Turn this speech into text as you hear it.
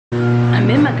I'm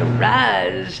in my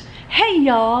garage. Hey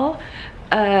y'all.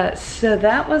 So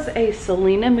that was a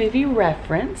Selena movie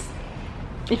reference.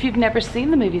 If you've never seen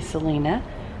the movie Selena,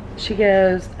 she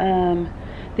goes,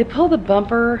 they pull the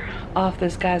bumper off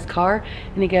this guy's car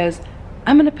and he goes,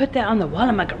 I'm gonna put that on the wall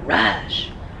of my garage.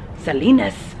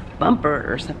 Selena's bumper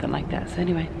or something like that. So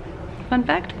anyway, fun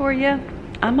fact for you.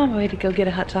 I'm on my way to go get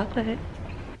a hot chocolate.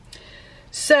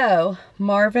 So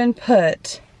Marvin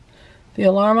put the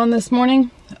alarm on this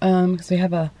morning because we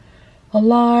have a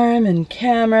alarm and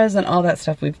cameras and all that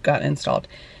stuff we've got installed.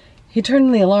 He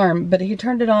turned the alarm, but he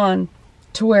turned it on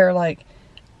to where like,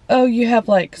 oh, you have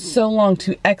like so long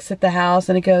to exit the house,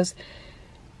 and it goes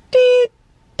deet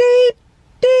deet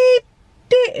deet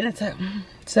deet, and it's like,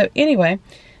 so anyway,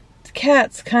 the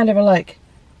cats kind of are like,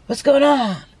 what's going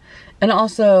on? And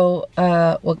also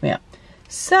woke me up.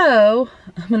 So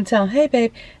I'm gonna tell him, hey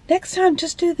babe, next time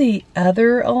just do the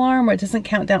other alarm where it doesn't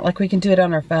count down, like we can do it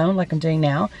on our phone like I'm doing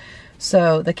now.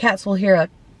 So the cats will hear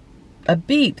a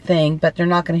beep thing, but they're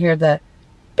not gonna hear the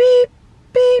beep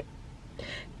beep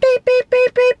beep beep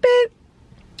beep beep beep.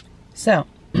 So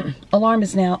alarm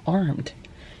is now armed.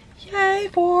 Yay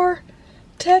for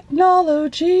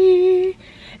technology.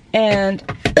 And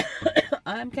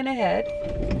I'm gonna head,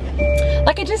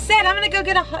 like I just said, I'm gonna go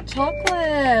get a hot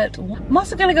chocolate. I'm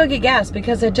also gonna go get gas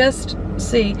because I just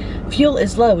see fuel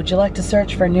is low. Would you like to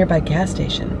search for a nearby gas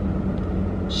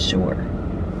station? Sure.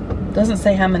 Doesn't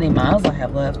say how many miles I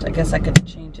have left. I guess I could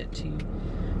change it to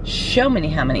show me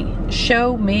how many.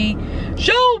 Show me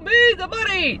the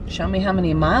money. Show me how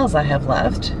many miles I have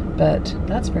left. But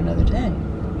that's for another day.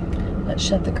 Let's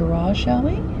shut the garage, shall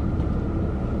we?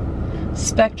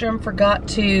 Spectrum forgot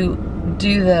to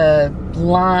do the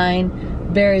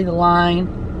line, bury the line,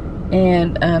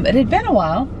 and it had been a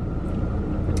while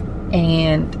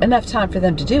and enough time for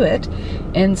them to do it.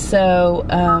 And so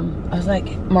I was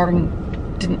like, Marvin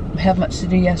didn't have much to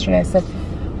do yesterday. I said,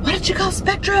 why don't you call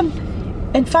Spectrum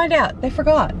and find out? They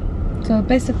forgot. So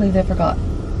basically they forgot.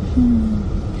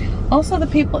 Also, the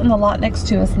people in the lot next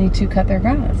to us need to cut their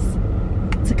grass.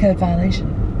 It's a code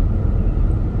violation.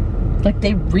 Like,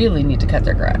 they really need to cut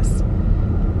their grass.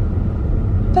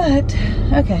 But,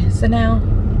 okay, so now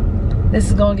this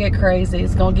is gonna get crazy.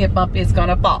 It's gonna get bumpy. It's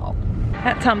gonna fall.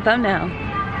 That's Tom Thumbnail.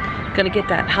 Gonna get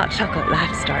that hot chocolate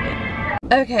life started.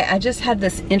 Okay, I just had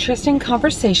this interesting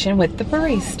conversation with the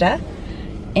barista,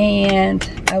 and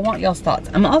I want y'all's thoughts.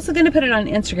 I'm also gonna put it on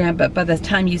Instagram, but by the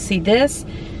time you see this,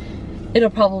 it'll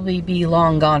probably be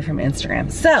long gone from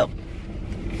Instagram. So,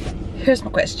 here's my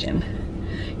question.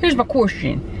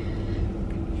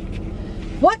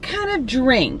 What kind of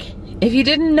drink, if you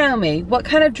didn't know me, what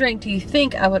kind of drink do you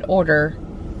think I would order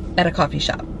at a coffee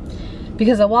shop?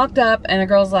 Because I walked up and a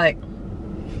girl's like,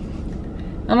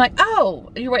 I'm like, oh,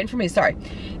 you're waiting for me, sorry.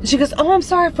 And she goes, oh, I'm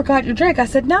sorry, I forgot your drink. I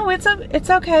said, no, it's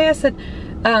okay. I said,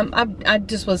 I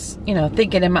just was, you know,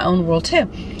 thinking in my own world too.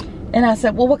 And I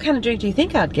said, well, what kind of drink do you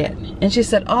think I'd get? And she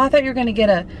said, oh, I thought you were gonna get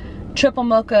a triple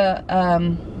mocha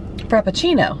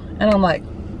frappuccino. And I'm like,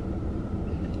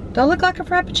 do I look like a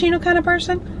frappuccino kind of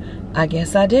person? I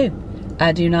guess I do.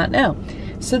 I do not know.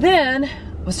 So then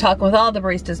I was talking with all the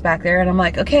baristas back there, and I'm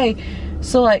like, okay,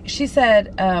 so like she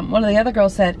said, one of the other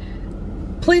girls said,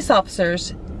 police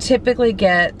officers typically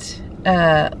get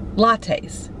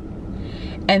lattes,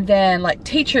 and then like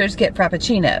teachers get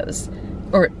frappuccinos,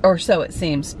 or so it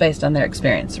seems based on their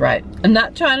experience, right? I'm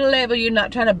not trying to label you,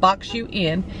 not trying to box you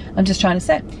in. I'm just trying to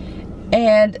say.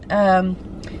 And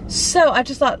so I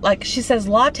just thought, like, she says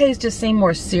lattes just seem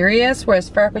more serious, whereas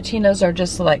frappuccinos are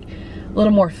just like a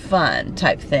little more fun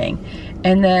type thing.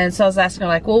 And then so I was asking her,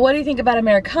 like, well, what do you think about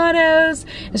Americanos?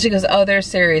 And she goes, oh, they're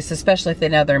serious, especially if they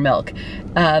know their milk.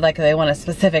 Like they want a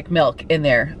specific milk in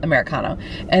their Americano.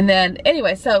 And then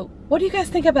anyway, so what do you guys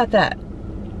think about that?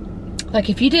 Like,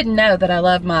 if you didn't know that I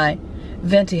love my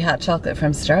venti hot chocolate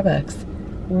from Starbucks,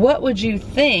 what would you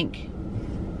think?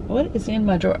 What is in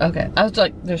my drawer? Okay, I was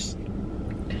like, there's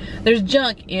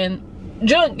junk in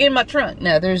my trunk.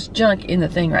 No, there's junk in the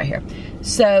thing right here.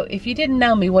 So if you didn't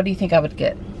know me, what do you think I would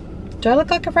get? Do I look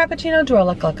like a frappuccino? Do I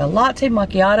look like a latte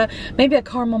macchiato? Maybe a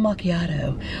caramel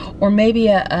macchiato, or maybe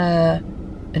an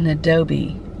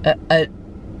adobe.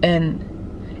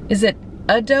 Is it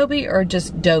adobe or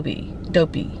just dopey?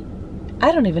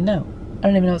 I don't even know. I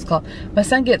don't even know what it's called. My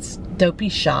son gets dopey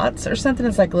shots or something.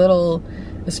 It's like little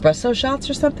espresso shots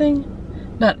or something.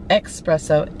 Not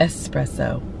espresso,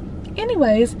 espresso.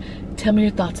 Anyways, tell me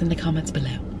your thoughts in the comments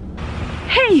below.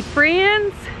 Hey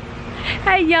friends.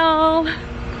 Hey y'all.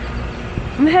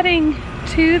 I'm heading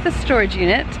to the storage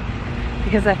unit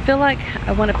because I feel like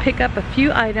I want to pick up a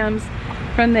few items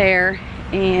from there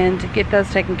and get those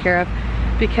taken care of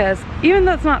because even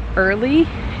though it's not early,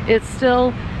 it's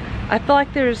still, I feel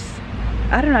like there's,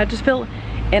 I don't know, I just feel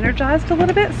energized a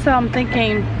little bit. So I'm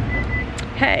thinking,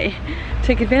 hey,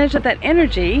 take advantage of that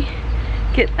energy,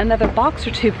 get another box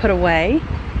or two put away,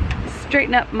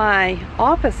 straighten up my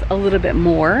office a little bit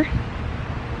more,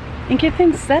 and get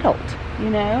things settled, you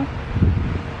know.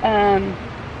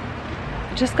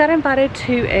 Just got invited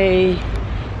to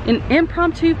an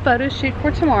impromptu photo shoot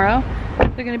for tomorrow.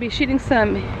 They're going to be shooting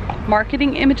some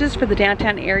marketing images for the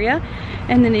downtown area,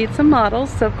 and they need some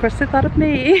models, so of course they thought of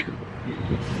me.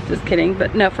 Just kidding,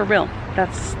 but no, for real,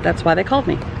 that's why they called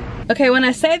me. Okay, when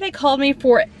I say they called me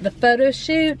for the photo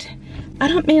shoot, I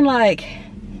don't mean like,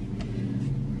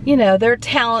 you know, their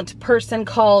talent person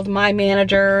called my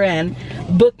manager and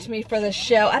booked me for the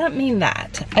show. I don't mean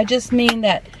that. I just mean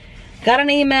that got an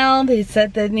email. They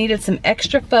said they needed some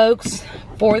extra folks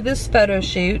for this photo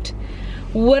shoot.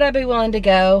 Would I be willing to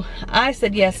go? I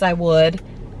said yes, I would.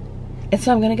 And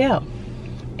so I'm gonna go.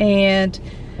 And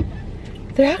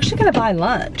they're actually gonna buy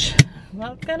lunch.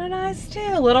 Well, kind of nice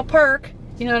too, a little perk.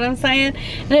 You know what I'm saying?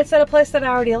 And it's at a place that I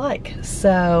already like.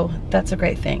 So that's a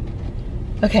great thing.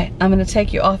 Okay, I'm gonna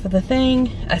take you off of the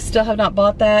thing. I still have not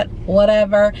bought that,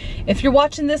 whatever. If you're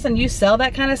watching this and you sell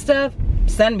that kind of stuff,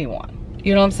 send me one.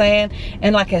 You know what I'm saying?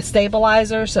 And like a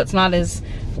stabilizer so it's not as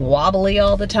wobbly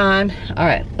all the time. All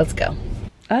right, let's go.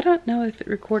 I don't know if it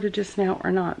recorded just now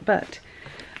or not, but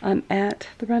I'm at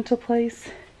the rental place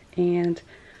and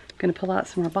I'm gonna pull out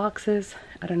some more boxes.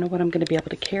 I don't know what I'm gonna be able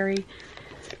to carry,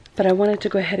 but I wanted to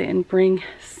go ahead and bring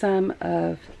some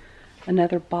of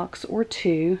another box or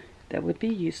two that would be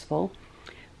useful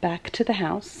back to the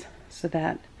house, so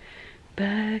that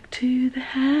back to the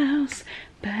house,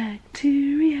 back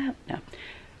to reality.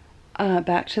 No.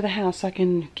 Back to the house so I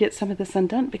can get some of this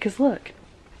undone, because look,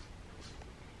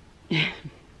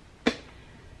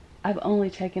 I've only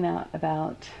taken out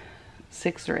about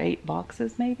 6 or 8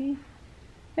 boxes, maybe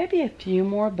a few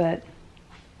more, but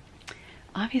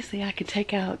obviously I could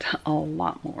take out a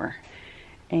lot more.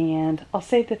 And I'll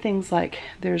save the things like,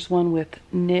 there's one with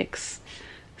Nick's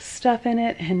stuff in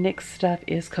it, and Nick's stuff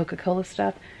is Coca-Cola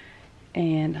stuff,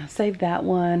 and I'll save that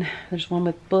one. There's one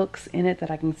with books in it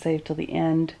that I can save till the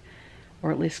end,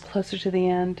 or at least closer to the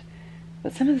end.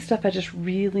 But some of the stuff I just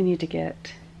really need to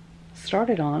get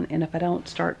started on, and if I don't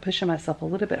start pushing myself a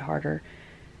little bit harder,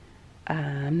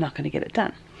 I'm not going to get it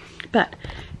done. But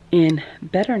in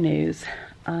better news,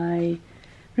 I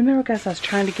remember, guys, I was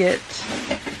trying to get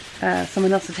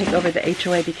someone else to take over the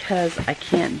HOA because I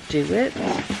can't do it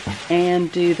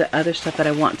and do the other stuff that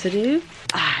I want to do.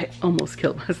 I almost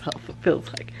killed myself, it feels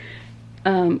like.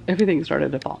 Everything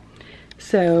started to fall.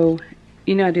 So,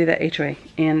 you know, I do that HOA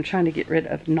and I'm trying to get rid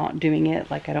of not doing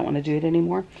it. Like, I don't want to do it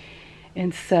anymore.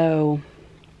 And so,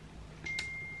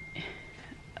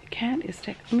 Kat is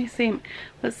let me see,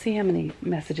 let's see how many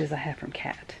messages I have from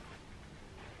Kat.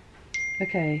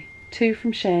 Okay, 2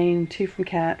 from Shane, 2 from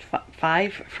Kat,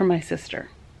 5 from my sister.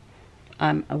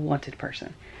 I'm a wanted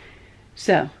person.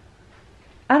 So,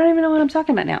 I don't even know what I'm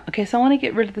talking about now. Okay, so I want to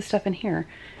get rid of the stuff in here.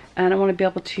 And I want to be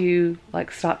able to,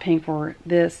 like, stop paying for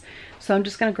this. So I'm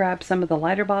just going to grab some of the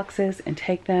lighter boxes and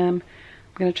take them.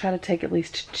 I'm going to try to take at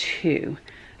least 2.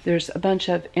 There's a bunch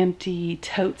of empty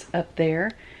totes up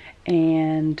there.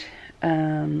 And,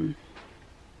 don't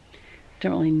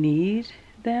really need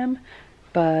them.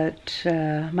 But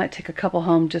might take a couple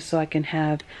home just so I can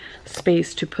have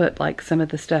space to put like some of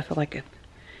the stuff, like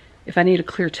if I need a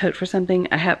clear tote for something,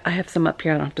 I have some up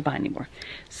here I don't have to buy anymore.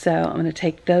 So I'm going to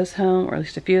take those home, or at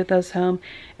least a few of those home,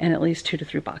 and at least 2 to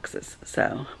 3 boxes.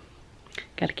 So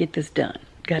got to get this done.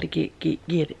 Got to get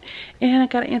it. And I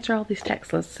got to answer all these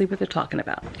texts. Let's see what they're talking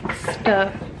about.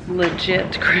 Stuff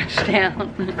legit crashed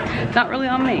down. Not really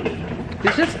on me.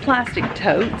 It's just plastic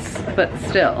totes, but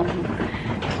still.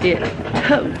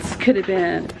 Totes could have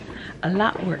been a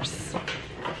lot worse.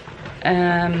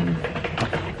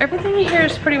 Everything here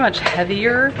is pretty much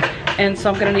heavier, and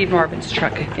so I'm gonna need Marvin's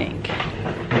truck, I think.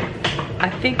 I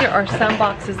think there are some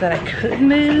boxes that I could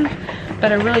move,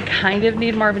 but I really kind of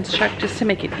need Marvin's truck just to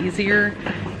make it easier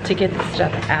to get the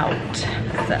stuff out.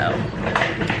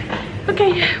 So,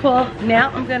 okay, well,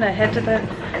 now I'm gonna head to the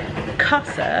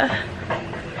Casa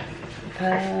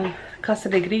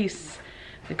de Gris,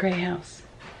 the gray house.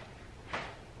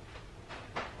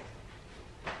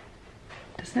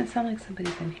 Doesn't it sound like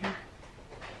somebody's in here?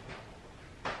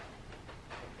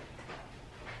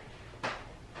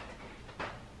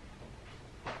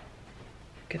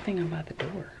 Good thing I'm by the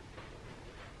door.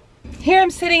 Here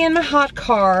I'm sitting in my hot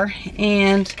car,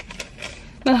 and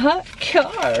my hot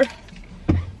car.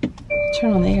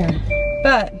 Turn on the air.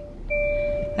 But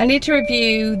I need to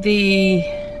review the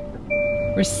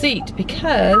receipt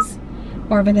because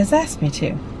Marvin has asked me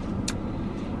to.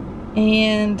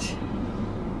 And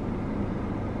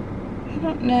I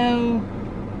don't know,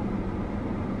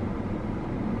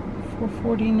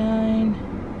 $4.49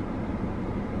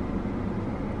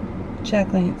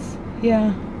 jack lengths.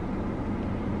 Yeah,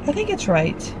 I think it's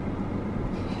right.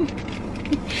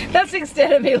 That's the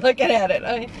extent of me looking at it.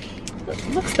 I mean,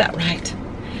 looks that right?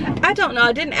 I don't know.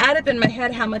 I didn't add up in my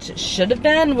head how much it should have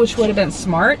been, which would have been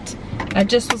smart. I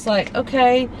just was like,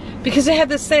 okay, because they have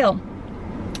this sale.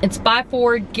 It's buy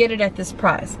 4, get it at this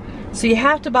price. So you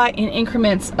have to buy in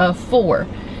increments of 4.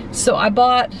 So I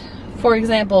bought, for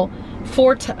example,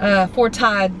 4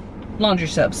 Tide laundry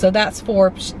soaps. So that's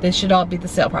 4. They should all be the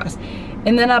sale price.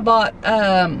 And then I bought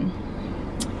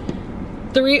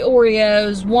 3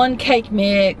 Oreos, 1 cake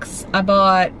mix. I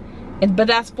bought, but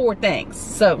that's 4 things.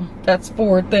 So that's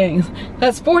 4 things.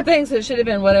 That's 4 things that should have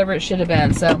been whatever it should have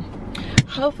been. So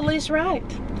hopefully it's right.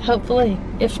 Hopefully.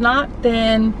 If not,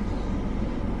 then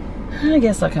I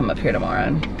guess I'll come up here tomorrow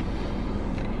and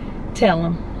tell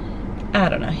him. I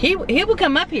don't know. He will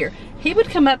come up here. He would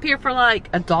come up here for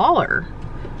like $1.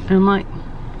 And I'm like,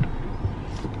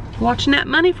 watching that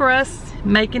money for us,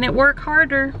 making it work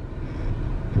harder.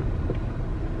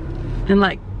 And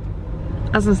like,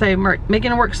 I was gonna say,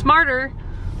 making it work smarter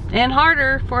and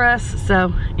harder for us.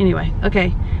 So anyway,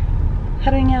 okay.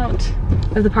 Heading out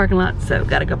of the parking lot, so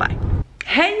gotta go by.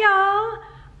 Hey y'all,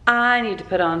 I need to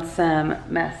put on some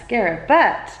mascara,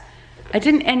 but I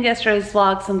didn't end yesterday's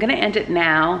vlog, so I'm gonna end it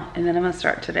now, and then I'm gonna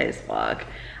start today's vlog.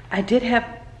 I'm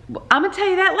gonna tell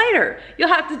you that later. You'll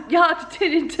have to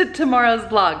tune into tomorrow's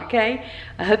vlog, okay?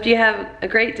 I hope you have a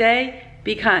great day.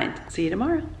 Be kind. See you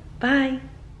tomorrow. Bye.